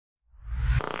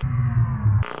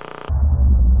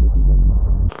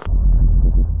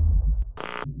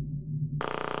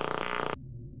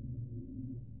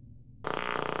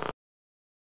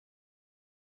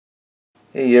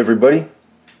Hey everybody,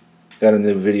 got a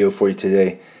new video for you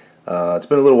today. It's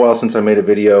been a little while since I made a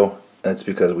video. That's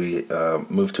because we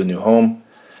moved to a new home,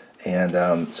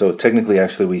 and so technically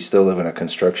actually we still live in a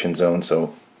construction zone,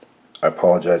 so I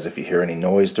apologize if you hear any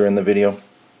noise during the video.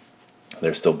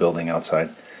 They're still building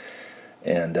outside.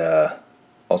 And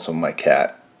also my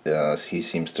cat, he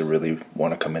seems to really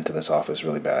want to come into this office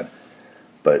really bad,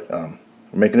 but we're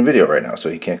making a video right now so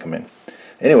he can't come in.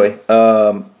 Anyway,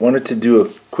 wanted to do a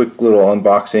quick little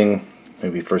unboxing,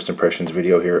 maybe first impressions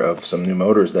video here of some new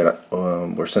motors that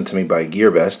were sent to me by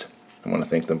GEARBEST. I want to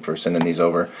thank them for sending these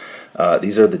over.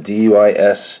 These are the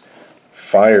DYS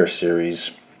Fire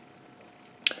series.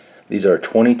 These are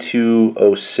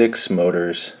 2206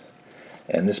 motors,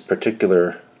 and this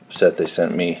particular set they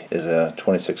sent me is a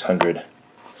 2600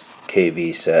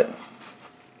 kV set.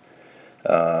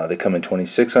 They come in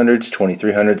 2600s,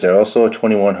 2300s, they're also a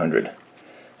 2100.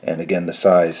 And again, the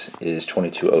size is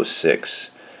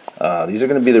 2206. These are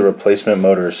going to be the replacement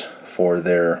motors for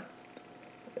their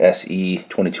SE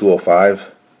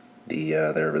 2205,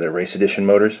 their race edition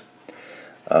motors.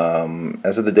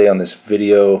 As of the day on this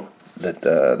video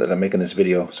that I'm making this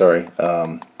video, sorry,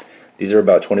 these are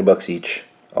about 20 bucks each.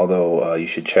 Although you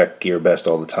should check GEARBEST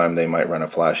all the time; they might run a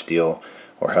flash deal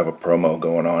or have a promo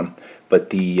going on.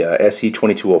 But the SE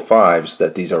 2205s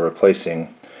that these are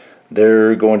replacing,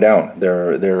 they're going down.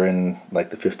 They're in like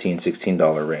the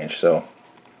 $15–16 range. So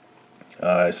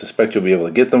I suspect you'll be able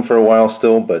to get them for a while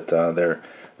still, but they're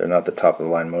not the top of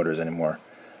the line motors anymore.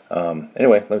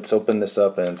 Anyway, let's open this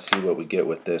up and see what we get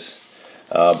with this.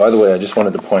 By the way, I just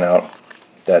wanted to point out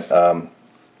that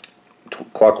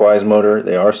clockwise motor,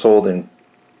 they are sold in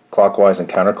clockwise and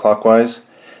counterclockwise.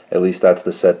 At least that's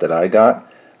the set that I got.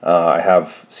 I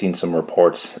have seen some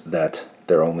reports that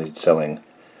they're only selling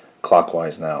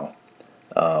clockwise now.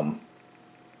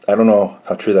 I don't know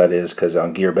how true that is, because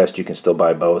on GEARBEST you can still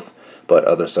buy both, but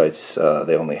other sites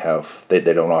they only have, they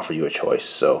don't offer you a choice.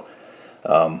 So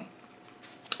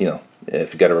you know,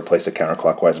 if you got to replace a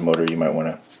counterclockwise motor, you might want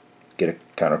to get a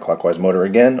counterclockwise motor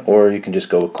again, or you can just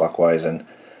go with clockwise and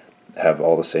have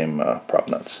all the same prop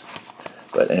nuts.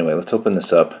 But anyway, let's open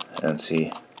this up and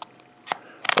see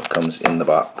what comes in the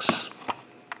box.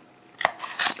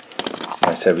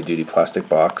 Nice heavy duty plastic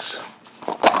box.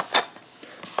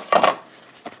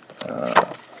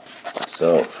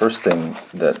 So first thing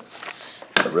that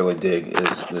I really dig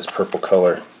is this purple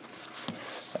color.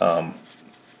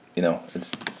 You know,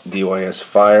 it's DYS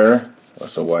Fire,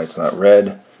 so why it's not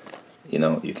red, you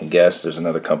know, you can guess. There's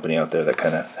another company out there that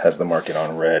kind of has the market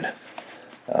on red.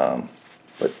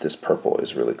 But this purple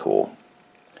is really cool.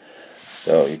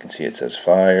 So you can see it says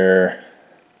Fire,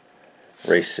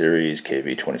 Race Series,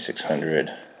 KV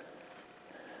 2600,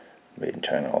 made in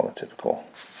China, all the typical.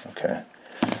 Okay.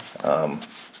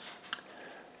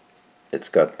 It's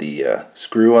got the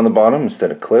screw on the bottom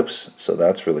instead of clips, so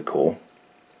that's really cool.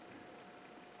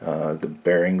 The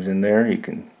bearings in there, you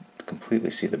can completely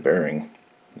see the bearing.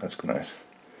 That's nice.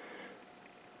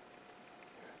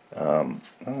 I don't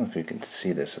know if you can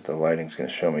see this, if the lighting's going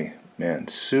to show me. Man,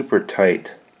 super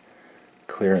tight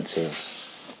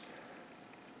clearances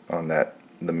on that,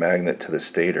 the magnet to the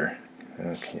stator.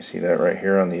 Can you see that right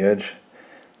here on the edge?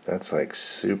 That's like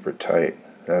super tight.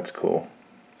 That's cool.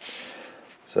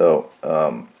 So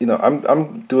you know,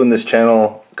 I'm doing this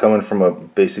channel coming from a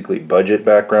basically budget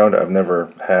background. I've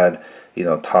never had, you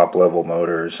know, top level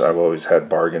motors. I've always had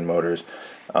bargain motors.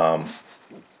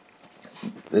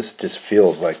 This just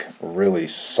feels like really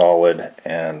solid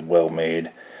and well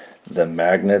made. The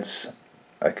magnets,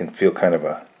 I can feel kind of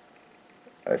a,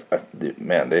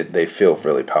 man, they feel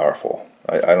really powerful.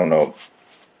 I don't know,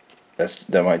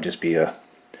 that might just be a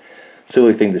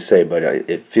silly thing to say, but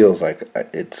it feels like,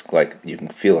 it's like you can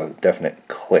feel a definite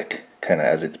click kind of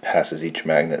as it passes each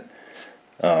magnet.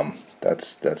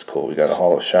 That's cool. We got a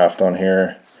hollow shaft on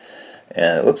here.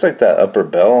 And it looks like that upper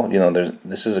bell, you know,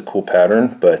 this is a cool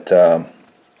pattern, but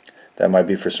that might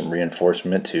be for some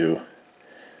reinforcement to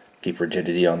keep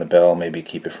rigidity on the bell, maybe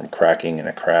keep it from cracking in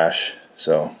a crash.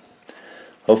 So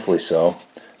hopefully so.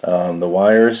 The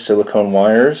wires, silicone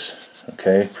wires,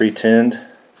 okay, pre-tinned,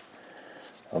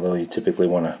 although you typically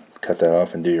want to cut that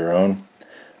off and do your own.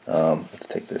 Let's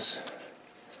take this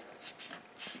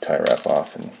tie wrap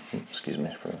off, and excuse me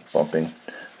for bumping.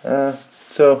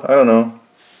 So I don't know,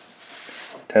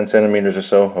 10 centimeters or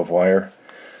so of wire.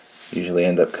 Usually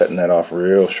end up cutting that off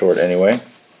real short anyway.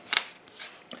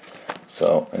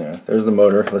 So anyway, there's the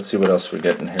motor. Let's see what else we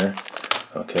get in here.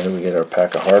 Okay, we get our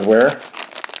pack of hardware.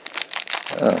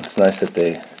 It's nice that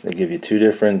they give you two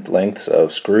different lengths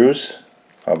of screws.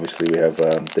 Obviously we have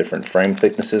different frame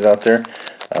thicknesses out there.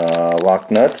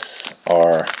 Lock nuts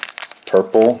are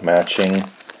purple matching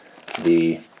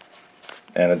the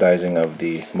anodizing of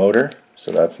the motor,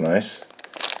 so that's nice.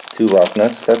 2 lock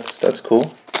nuts, that's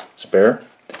cool. Spare.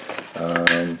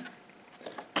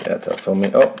 Yeah, they'll fill me.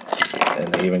 Oh,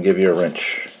 and they even give you a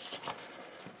wrench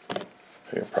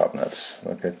for your prop nuts.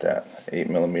 Look at that,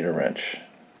 8mm wrench.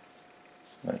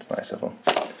 That's nice of them.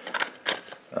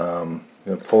 I'm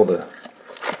going to pull the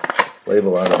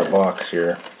label out of the box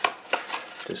here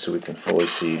just so we can fully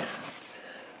see.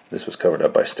 This was covered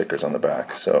up by stickers on the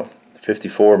back. So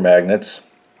 54 magnets,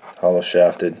 hollow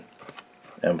shafted,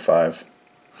 M5.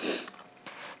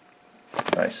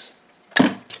 Nice.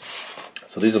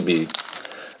 So these will be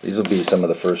some of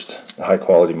the first high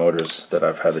quality motors that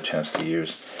I've had the chance to use.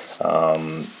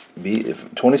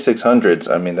 2600s,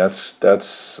 I mean,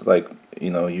 that's like,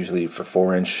 you know, usually for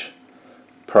 4-inch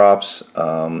props.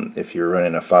 If you're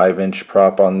running a 5-inch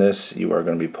prop on this, you are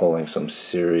going to be pulling some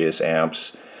serious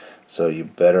amps, so you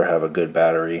better have a good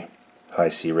battery, high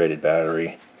C rated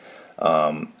battery.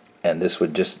 And this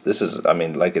is, I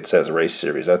mean, like it says, race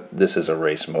series. This is a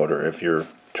race motor. If you're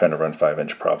trying to run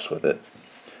 5-inch props with it,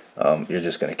 you're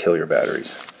just going to kill your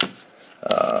batteries.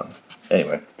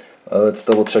 Anyway, let's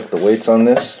double check the weights on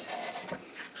this.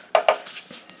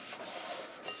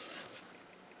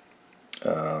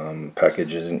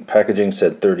 Packaging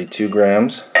said 32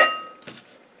 grams,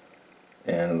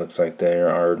 and it looks like they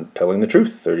are telling the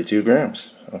truth. 32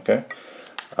 grams. Okay.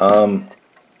 I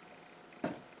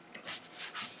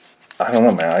don't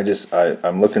know, man.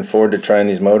 I'm looking forward to trying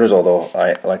these motors. Although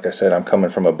like I said, I'm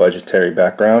coming from a budgetary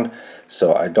background,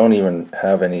 so I don't even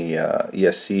have any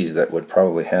ESCs that would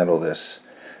probably handle this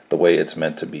the way it's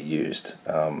meant to be used.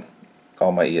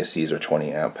 All my ESCs are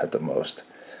 20 amp at the most.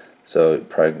 So you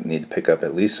probably need to pick up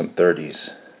at least some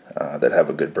 30s that have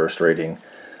a good burst rating.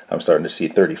 I'm starting to see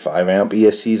 35 amp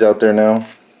ESCs out there now.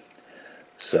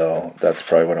 So that's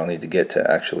probably what I'll need to get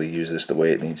to actually use this the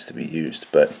way it needs to be used.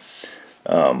 But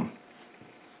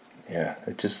yeah,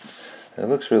 it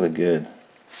looks really good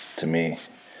to me.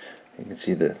 You can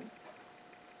see the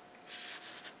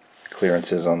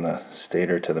clearances on the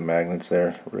stator to the magnets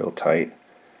there, real tight.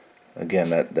 Again,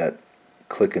 that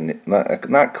clicking,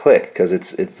 not click, because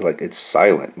it's like it's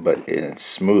silent, but it's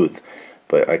smooth.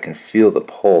 But I can feel the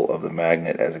pull of the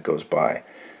magnet as it goes by.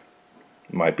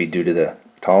 It might be due to the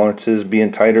tolerances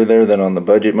being tighter there than on the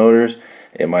budget motors.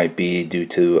 It might be due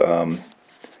to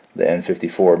the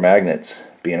N54 magnets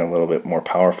being a little bit more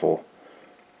powerful.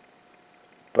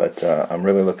 But I'm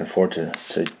really looking forward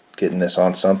to getting this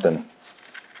on something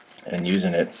and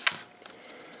using it.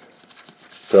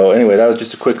 So anyway, that was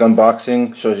just a quick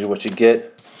unboxing. Shows you what you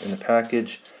get in the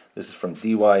package. This is from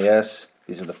DYS.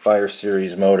 These are the Fire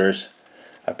Series motors.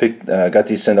 I got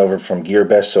these sent over from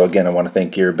GEARBEST. So again, I want to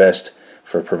thank GEARBEST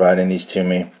for providing these to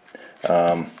me.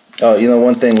 Oh, you know,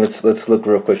 one thing. Let's look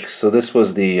real quick. So this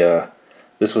was the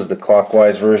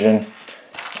clockwise version.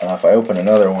 If I open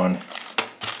another one,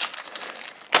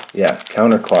 yeah,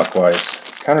 counterclockwise.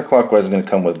 Counterclockwise is going to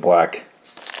come with black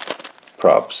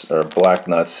props or black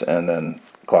nuts, and then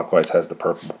clockwise has the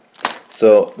purple.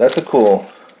 So that's a cool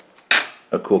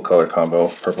color combo,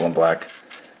 purple and black.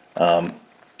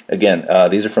 Again,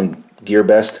 these are from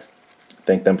GEARBEST.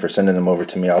 Thank them for sending them over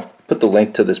to me. I'll put the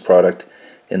link to this product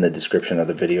in the description of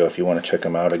the video if you want to check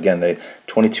them out. Again, they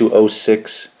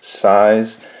 2206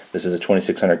 size. This is a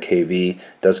 2600 kV. It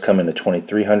does come in a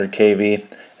 2300 kV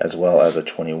as well as a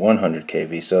 2100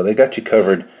 kV. So they got you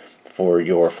covered for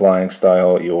your flying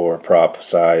style, your prop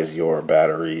size, your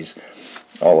batteries,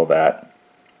 all of that.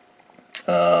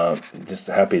 Just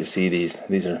happy to see these.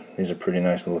 These are pretty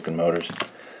nice looking motors.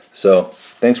 So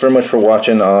thanks very much for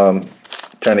watching.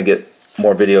 Trying to get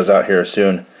more videos out here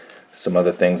soon. Some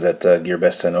other things that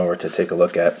GEARBEST sent over to take a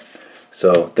look at.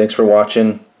 So thanks for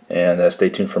watching, and stay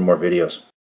tuned for more videos.